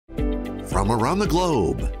from around the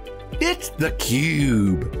globe. It's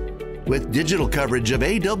theCUBE, with digital coverage of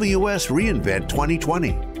AWS reInvent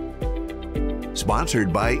 2020.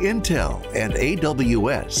 Sponsored by Intel and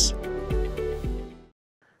AWS.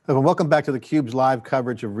 And welcome back to theCUBE's live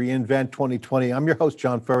coverage of reInvent 2020. I'm your host,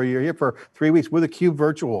 John Furrier, here for 3 weeks. We're theCUBE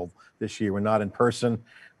virtual this year. We're not in person.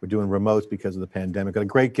 We're doing remotes because of the pandemic. Got a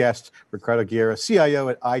great guest, Ricardo Guerra, CIO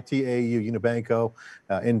at Itaú Unibanco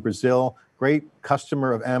in Brazil. Great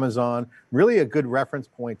customer of Amazon. Really a good reference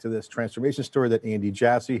point to this transformation story that Andy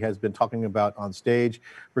Jassy has been talking about on stage.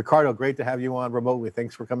 Ricardo, great to have you on remotely.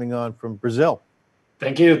 Thanks for coming on from Brazil.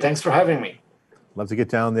 Thank you, thanks for having me. Love to get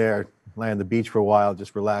down there, lie on the beach for a while,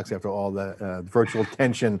 just relax after all the virtual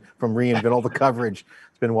tension from reInvent, all the coverage.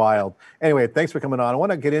 It's been wild. Anyway, thanks for coming on. I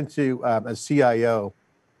want to get into, as CIO,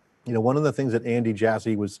 you know, one of the things that Andy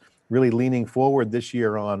Jassy was really leaning forward this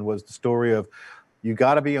year on was the story of you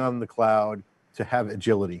got to be on the cloud to have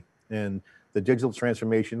agility and the digital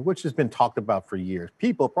transformation, which has been talked about for years.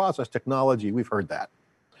 People, process, technology, we've heard that.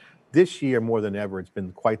 This year, more than ever, it's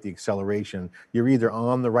been quite the acceleration. You're either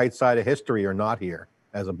on the right side of history or not here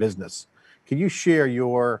as a business. Can you share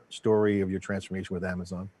your story of your transformation with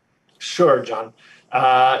Amazon? Sure, John.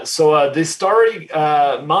 This story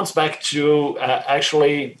mounts back to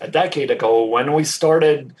actually a decade ago when we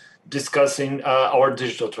started discussing our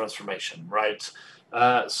digital transformation, right?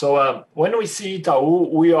 When we see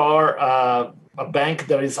Itaú, we are a bank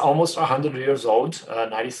that is almost 100 years old,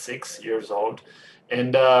 96 years old.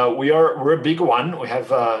 And we're a big one. We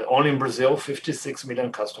have only in Brazil 56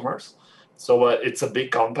 million customers. So it's a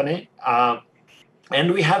big company.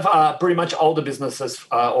 And we have pretty much all the businesses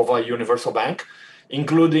of a universal bank,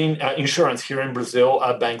 including insurance. Here in Brazil,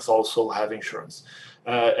 banks also have insurance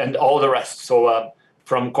and all the rest. So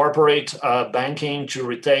from corporate banking to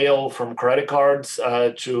retail, from credit cards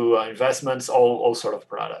to investments, all sort of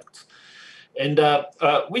products. And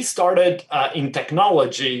we started in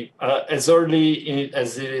technology as early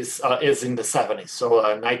as it is in the 70s. So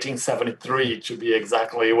 1973 to be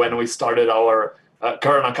exactly when we started our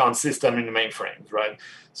current account system in mainframes, right?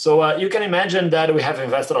 So you can imagine that we have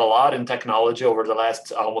invested a lot in technology over the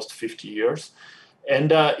last almost 50 years.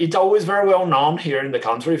 And Itaú is very well known here in the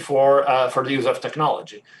country for the use of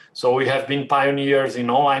technology. So we have been pioneers in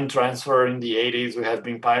online transfer in the 80s. We have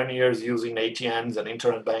been pioneers using ATMs and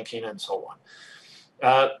internet banking and so on.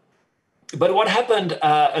 But what happened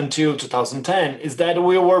until 2010 is that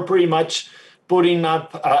we were pretty much putting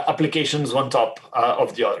up applications one top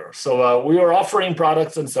of the other. So we were offering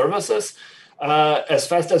products and services as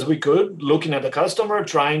fast as we could, looking at the customer,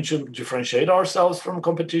 trying to differentiate ourselves from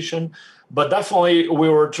competition. But definitely we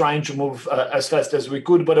were trying to move as fast as we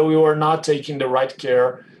could, but we were not taking the right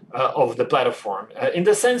care of the platform. In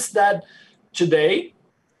the sense that today,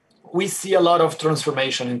 we see a lot of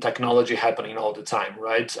transformation in technology happening all the time,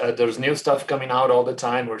 right? There's new stuff coming out all the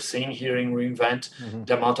time. We're seeing here in reInvent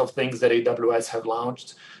the amount of things that AWS have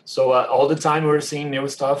launched. So all the time we're seeing new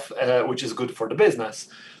stuff, which is good for the business.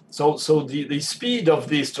 So the speed of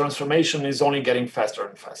this transformation is only getting faster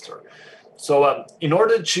and faster. So in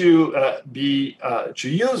order to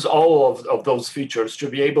use all of those features, to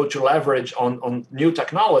be able to leverage on new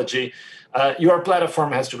technology, your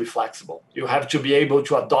platform has to be flexible. You have to be able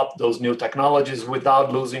to adopt those new technologies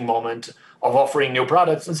without losing moment of offering new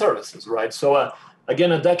products and services, right? So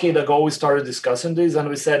again, a decade ago, we started discussing this and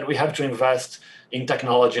we said we have to invest in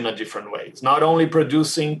technology in a different way. It's not only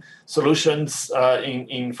producing solutions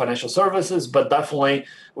in financial services, but definitely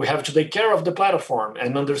we have to take care of the platform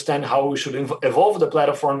and understand how we should evolve the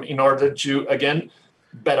platform in order to, again,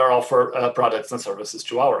 better offer products and services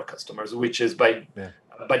to our customers, which is by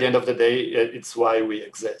the end of the day, it's why we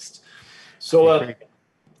exist. So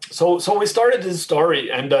we started this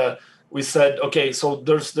story and we said, okay, so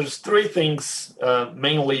there's three things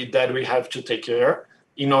mainly that we have to take care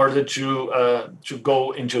in order to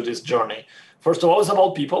go into this journey. First of all, it's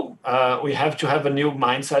about people. We have to have a new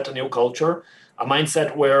mindset, a new culture, a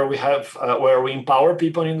mindset where we empower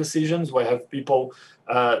people in decisions, where we have people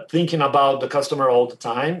thinking about the customer all the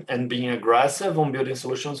time and being aggressive on building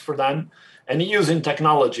solutions for them and using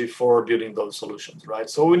technology for building those solutions, right?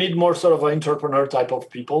 So we need more sort of an entrepreneur type of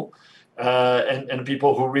people and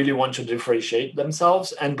people who really want to differentiate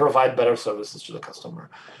themselves and provide better services to the customer.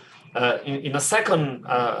 In a second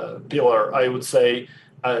pillar, I would say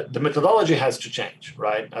the methodology has to change,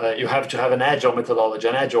 right? You have to have an agile methodology,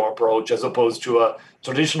 an agile approach, as opposed to a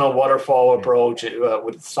traditional waterfall approach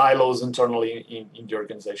with silos internally in the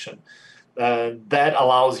organization. That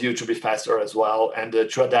allows you to be faster as well and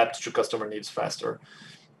to adapt to customer needs faster.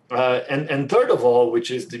 And third of all,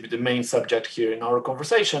 which is the main subject here in our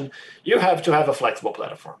conversation, you have to have a flexible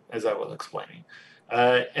platform, as I was explaining.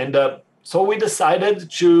 So we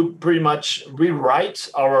decided to pretty much rewrite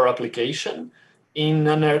our application in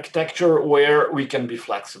an architecture where we can be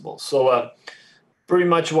flexible. So pretty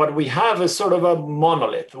much what we have is sort of a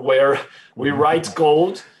monolith where we write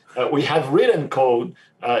code, we have written code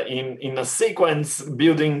in a sequence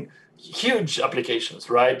building huge applications,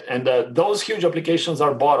 right? And those huge applications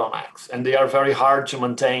are bottlenecks, and they are very hard to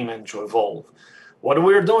maintain and to evolve. What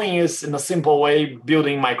we're doing is, in a simple way,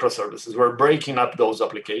 building microservices. We're breaking up those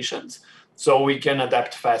applications so we can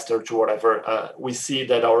adapt faster to whatever we see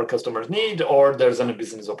that our customers need or there's a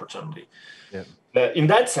business opportunity. Yeah. In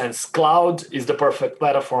that sense, cloud is the perfect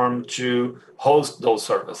platform to host those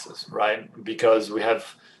services, right? Because we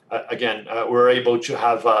have, we're able to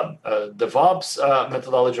have a DevOps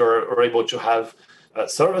methodology, or we're able to have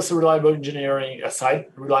service reliable engineering,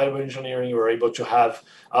 site reliable engineering. We're able to have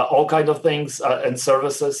all kinds of things and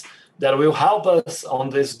services that will help us on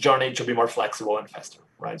this journey to be more flexible and faster,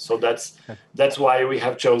 right? So that's why we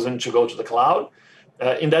have chosen to go to the cloud.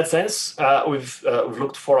 In that sense, we've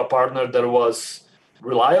looked for a partner that was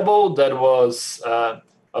reliable, that was a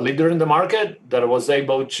leader in the market, that was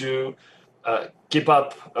able to keep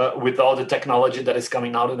up with all the technology that is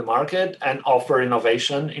coming out in the market and offer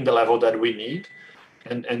innovation in the level that we need.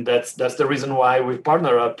 And that's the reason why we've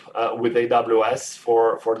partnered up with AWS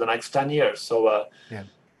for the next 10 years. So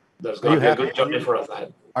there's going to be a good journey for us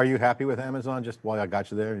ahead. Are you happy with Amazon? Just while I got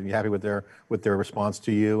you there, are you happy with their response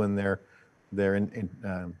to you and their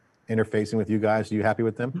interfacing with you guys? Are you happy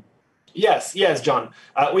with them? Yes, John.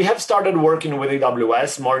 We have started working with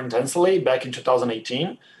AWS more intensely back in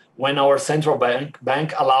 2018 when our central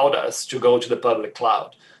bank allowed us to go to the public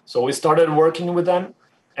cloud. So we started working with them,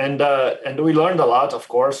 and we learned a lot, of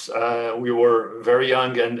course. We were very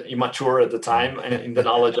young and immature at the time in the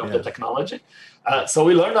knowledge of the technology. So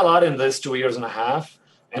we learned a lot in this 2.5 years,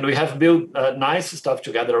 and we have built nice stuff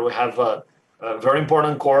together. We have very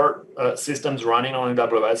important core systems running on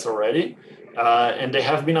AWS already, and they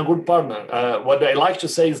have been a good partner. What I like to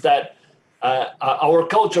say is that our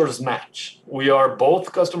cultures match. We are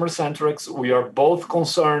both customer-centric. We are both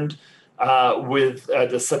concerned with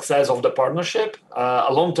the success of the partnership.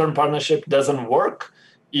 A long-term partnership doesn't work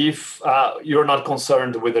if you're not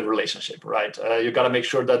concerned with the relationship, right? You got to make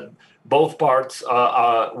sure that both parts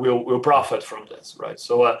will profit from this, right?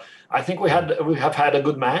 So I think we have had a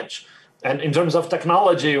good match. And in terms of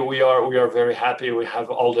technology, we are very happy. We have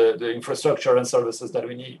all the infrastructure and services that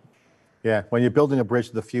we need. Yeah, when you're building a bridge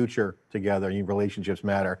to the future together, relationships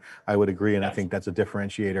matter. I would agree, and I think that's a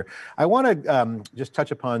differentiator. I want to just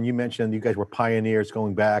touch upon, you mentioned you guys were pioneers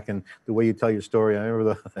going back, and the way you tell your story. I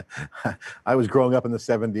remember I was growing up in the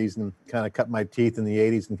 70s and kind of cut my teeth in the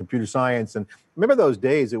 80s in computer science, and remember those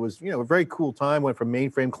days. It was a very cool time. Went from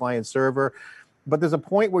mainframe client server, but there's a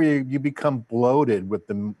point where you become bloated with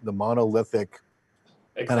the monolithic.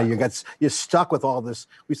 Exactly. And you're stuck with all this.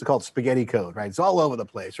 We used to call it spaghetti code, right? It's all over the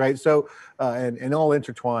place, right? So and all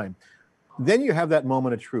intertwined. Then you have that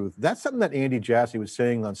moment of truth. That's something that Andy Jassy was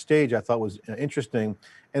saying on stage. I thought was interesting,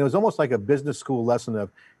 and it was almost like a business school lesson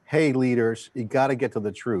of, hey, leaders, you got to get to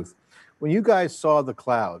the truth. When you guys saw the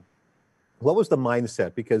cloud, what was the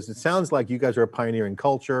mindset? Because it sounds like you guys are a pioneering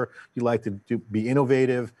culture. You like to be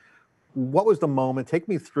innovative. What was the moment? Take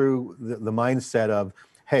me through the mindset of,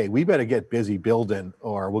 hey, we better get busy building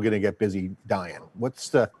or we're going to get busy dying.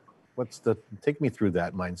 Take me through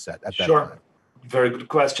that mindset at that time. Sure. Very good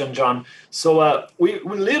question, John. So we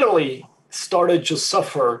literally started to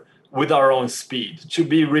suffer with our own speed, to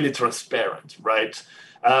be really transparent, right?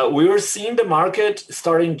 We were seeing the market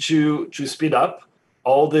starting to speed up,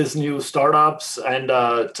 all these new startups and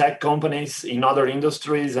tech companies in other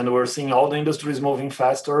industries, and we're seeing all the industries moving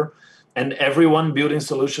faster and everyone building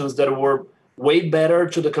solutions that were way better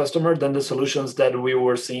to the customer than the solutions that we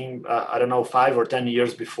were seeing, 5 or 10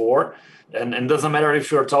 years before. And it doesn't matter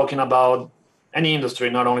if you're talking about any industry,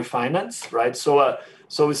 not only finance, right? So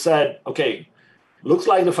we said, okay, looks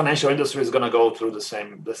like the financial industry is going to go through the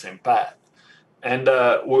same path. And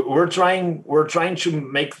we're trying to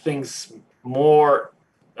make things more,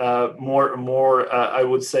 I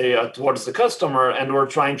would say, towards the customer, and we're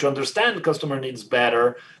trying to understand customer needs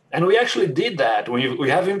better. And we actually did that. We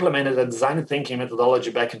have implemented a design thinking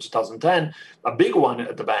methodology back in 2010, a big one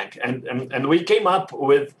at the bank. And we came up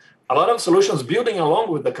with a lot of solutions building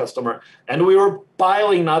along with the customer. And we were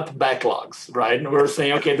piling up backlogs, right? And we were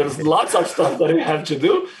saying, okay, there's lots of stuff that we have to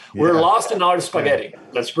do. Yeah. We're lost in our spaghetti. Yeah.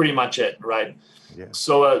 That's pretty much it, right? Yeah.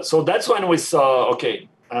 So that's when we saw, okay,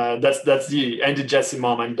 that's the Andy Jassy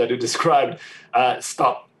moment that you described.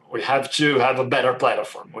 Stop. We have to have a better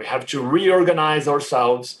platform. We have to reorganize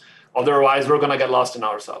ourselves. Otherwise, we're going to get lost in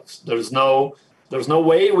ourselves. There's no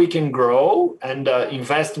way we can grow and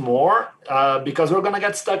invest more because we're going to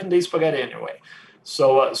get stuck in the spaghetti anyway.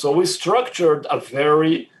 So we structured a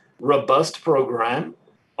very robust program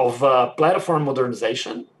of platform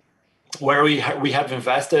modernization, where we have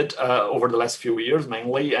invested over the last few years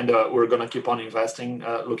mainly, and we're going to keep on investing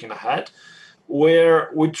looking ahead,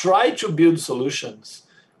 where we try to build solutions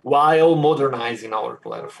while modernizing our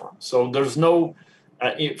platform. So there's no,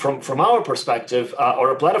 from our perspective,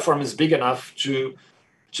 our platform is big enough to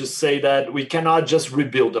say that we cannot just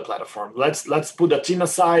rebuild the platform. Let's put a team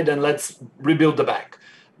aside and let's rebuild the bank.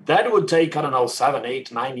 That would take, I don't know, 7,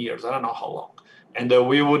 8, 9 years. I don't know how long. And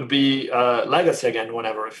we would be legacy again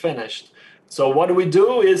whenever we finished. So what we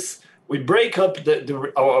do is we break up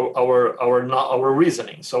our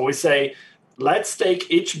reasoning. So we say, let's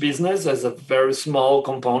take each business as a very small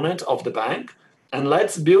component of the bank, and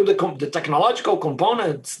let's build the technological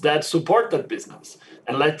components that support that business.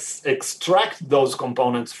 And let's extract those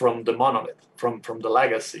components from the monolith, from the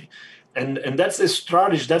legacy. And that's a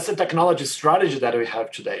strategy, that's a technology strategy that we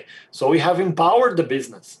have today. So we have empowered the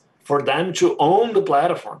business for them to own the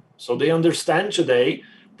platform. So they understand today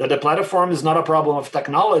that the platform is not a problem of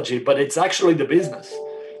technology, but it's actually the business.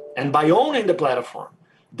 And by owning the platform,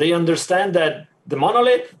 they understand that the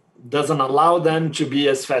monolith doesn't allow them to be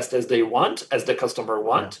as fast as they want, as the customer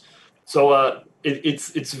want. Yeah. So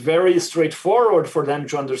it's very straightforward for them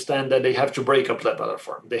to understand that they have to break up that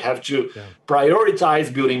platform. They have to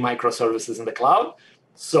prioritize building microservices in the cloud.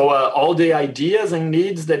 So all the ideas and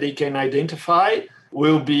needs that they can identify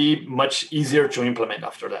will be much easier to implement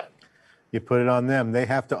after that. You put it on them. They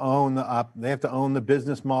have to own the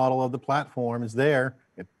business model of the platform is there.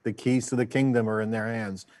 The keys to the kingdom are in their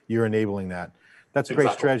hands. You're enabling that. That's a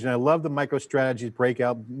great strategy. And I love the micro strategies,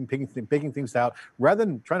 breakout, picking things out, rather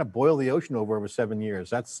than trying to boil the ocean over 7 years.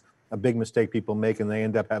 That's a big mistake people make, and they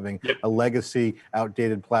end up having a legacy,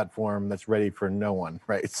 outdated platform that's ready for no one,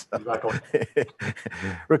 right? So, exactly.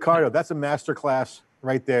 Ricardo, that's a masterclass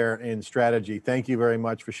right there in strategy. Thank you very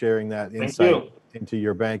much for sharing that insight into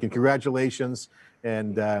your bank, and congratulations,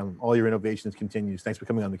 and all your innovations continues. Thanks for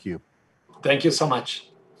coming on theCUBE. Thank you so much.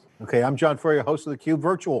 Okay, I'm John Furrier, host of theCUBE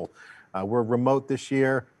Virtual. We're remote this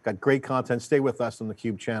year, got great content. Stay with us on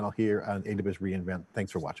theCUBE channel here on AWS reInvent.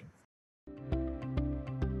 Thanks for watching.